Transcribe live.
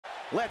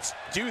Let's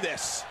do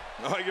this.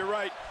 Oh, you're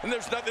right. And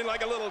there's nothing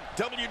like a little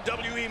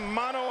WWE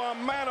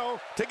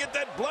mano-a-mano to get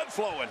that blood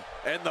flowing.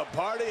 And the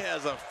party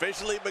has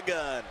officially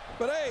begun.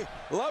 But hey,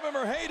 love him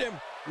or hate him,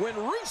 when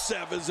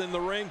Rusev is in the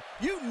ring,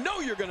 you know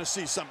you're going to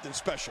see something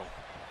special.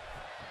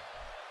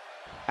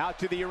 Out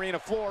to the arena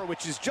floor,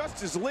 which is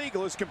just as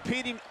legal as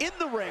competing in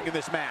the ring in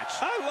this match.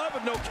 I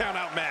love a no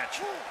count-out match.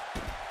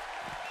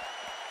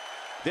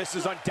 This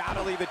is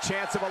undoubtedly the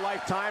chance of a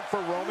lifetime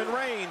for Roman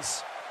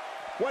Reigns.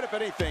 What, if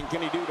anything,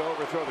 can he do to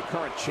overthrow the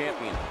current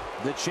champion?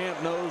 The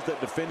champ knows that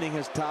defending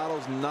his title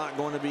is not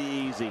going to be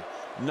easy.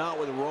 Not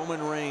with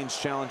Roman Reigns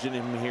challenging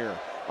him here.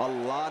 A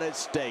lot at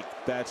stake,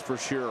 that's for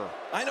sure.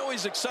 I know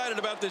he's excited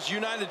about this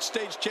United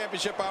States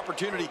Championship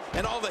opportunity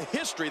and all the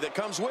history that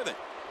comes with it.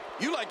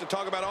 You like to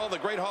talk about all the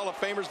great Hall of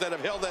Famers that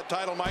have held that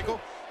title, Michael,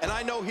 and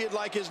I know he'd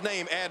like his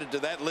name added to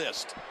that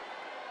list.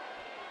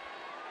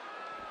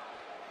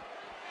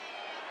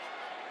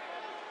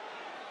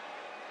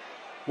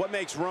 What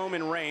makes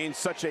Roman Reigns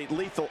such a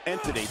lethal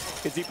entity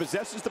is he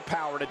possesses the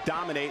power to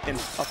dominate an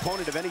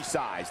opponent of any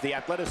size, the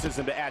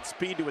athleticism to add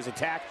speed to his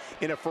attack,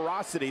 and a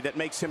ferocity that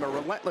makes him a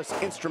relentless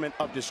instrument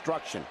of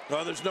destruction.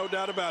 Well, there's no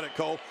doubt about it,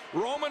 Cole.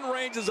 Roman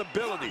Reigns'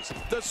 abilities,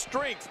 the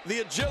strength,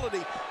 the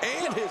agility,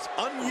 and his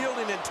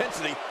unyielding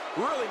intensity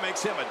really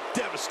makes him a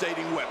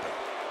devastating weapon.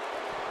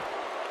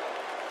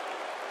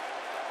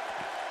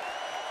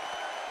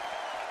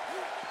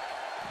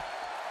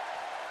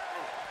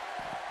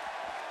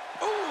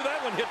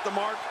 Hit the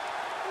mark.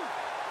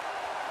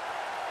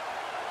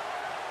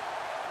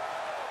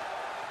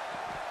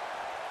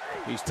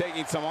 He's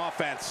taking some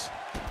offense.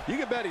 You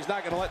can bet he's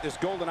not going to let this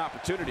golden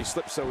opportunity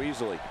slip so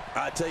easily.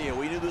 I tell you,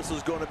 we knew this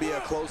was going to be a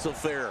close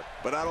affair,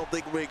 but I don't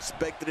think we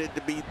expected it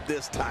to be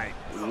this tight.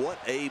 What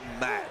a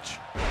match.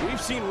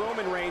 We've seen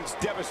Roman Reigns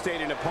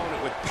devastate an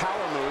opponent with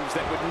power moves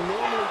that would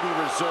normally be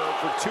reserved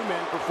for two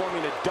men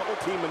performing a double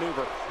team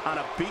maneuver on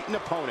a beaten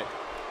opponent.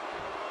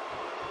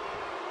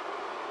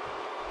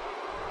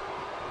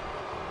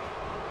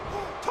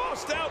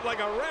 Tossed out like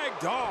a rag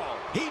doll.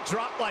 He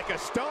dropped like a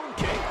stone,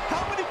 King.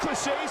 How many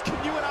cliches can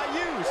you and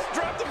I use?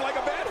 Dropped him like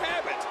a bad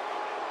habit.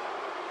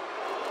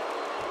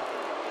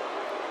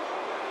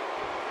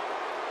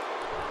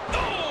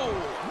 Oh,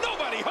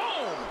 nobody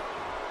home.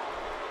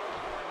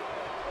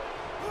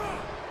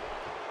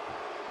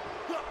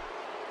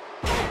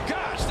 Oh,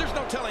 gosh, there's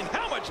no telling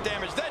how much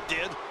damage that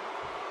did.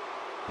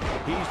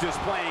 He's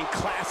displaying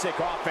classic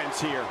offense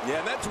here.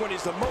 Yeah, that's when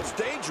he's the most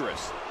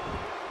dangerous.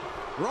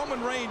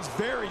 Roman Reigns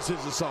varies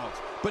his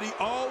assaults, but he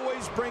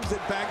always brings it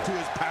back to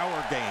his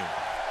power game.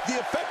 The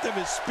effect of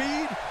his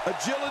speed,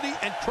 agility,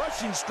 and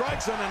crushing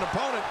strikes on an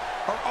opponent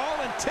are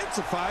all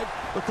intensified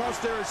because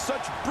there is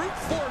such brute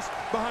force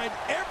behind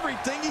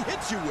everything he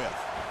hits you with.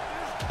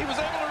 He was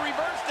able to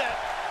reverse that.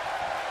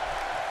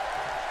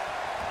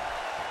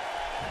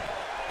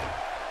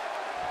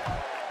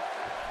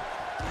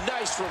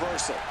 Nice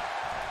reversal.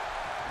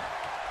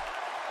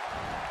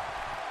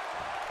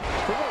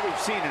 From what we've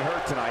seen and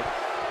heard tonight,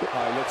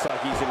 it looks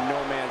like he's in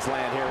no man's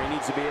land here. He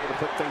needs to be able to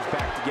put things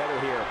back together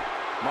here.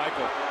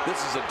 Michael,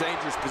 this is a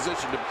dangerous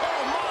position to...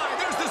 Oh,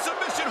 my! There's the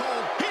submission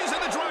hold. He's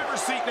in the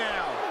driver's seat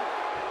now.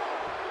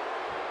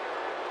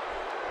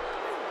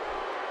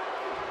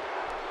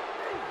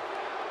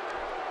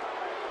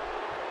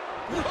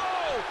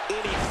 Oh!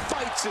 And he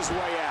fights his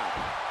way out.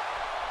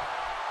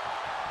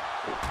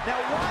 Now,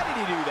 why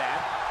did he do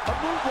that? A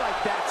move like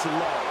that's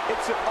low.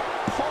 It's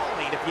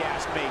appalling, if you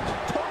ask me.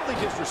 Totally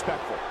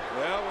disrespectful.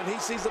 Well, when he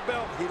sees the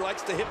belt, he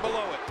likes to hit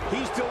below it.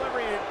 He's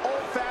delivering an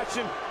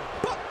old-fashioned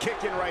butt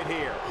kicking right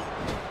here.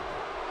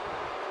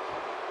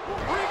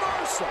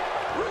 Reversal.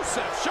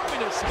 Rusev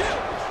showing his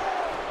skills.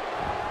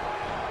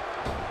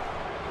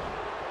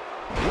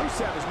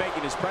 Rusev is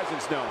making his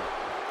presence known.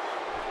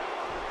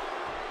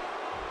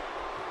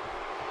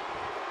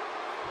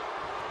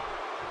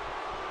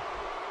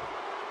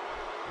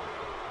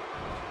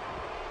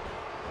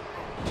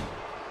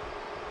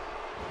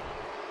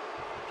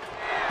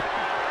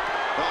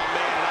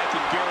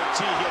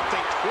 He'll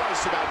think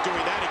twice about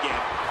doing that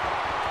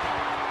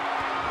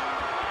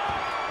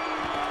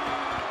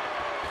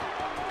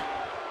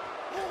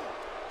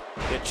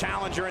again. The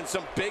challenger in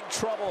some big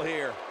trouble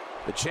here.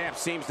 The champ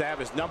seems to have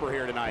his number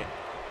here tonight.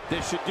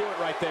 This should do it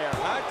right there.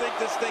 I think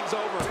this thing's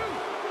over.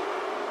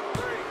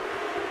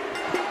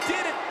 He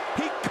did it!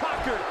 He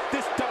conquered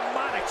this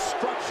demonic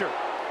structure.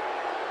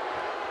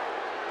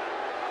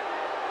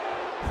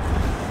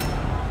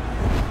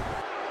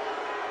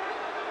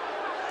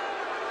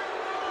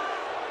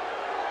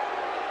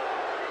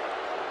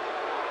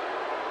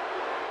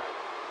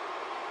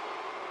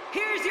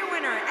 Here's your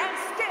winner and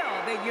still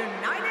the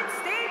United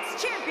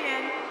States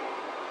Champion,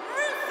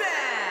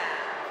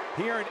 Rusev.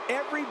 He earned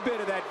every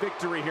bit of that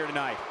victory here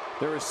tonight.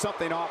 There is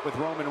something off with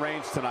Roman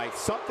Reigns tonight.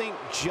 Something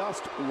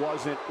just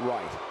wasn't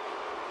right.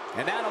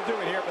 And that'll do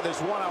it here for this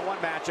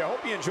one-on-one match. I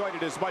hope you enjoyed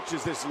it as much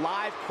as this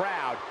live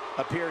crowd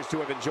appears to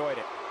have enjoyed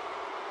it.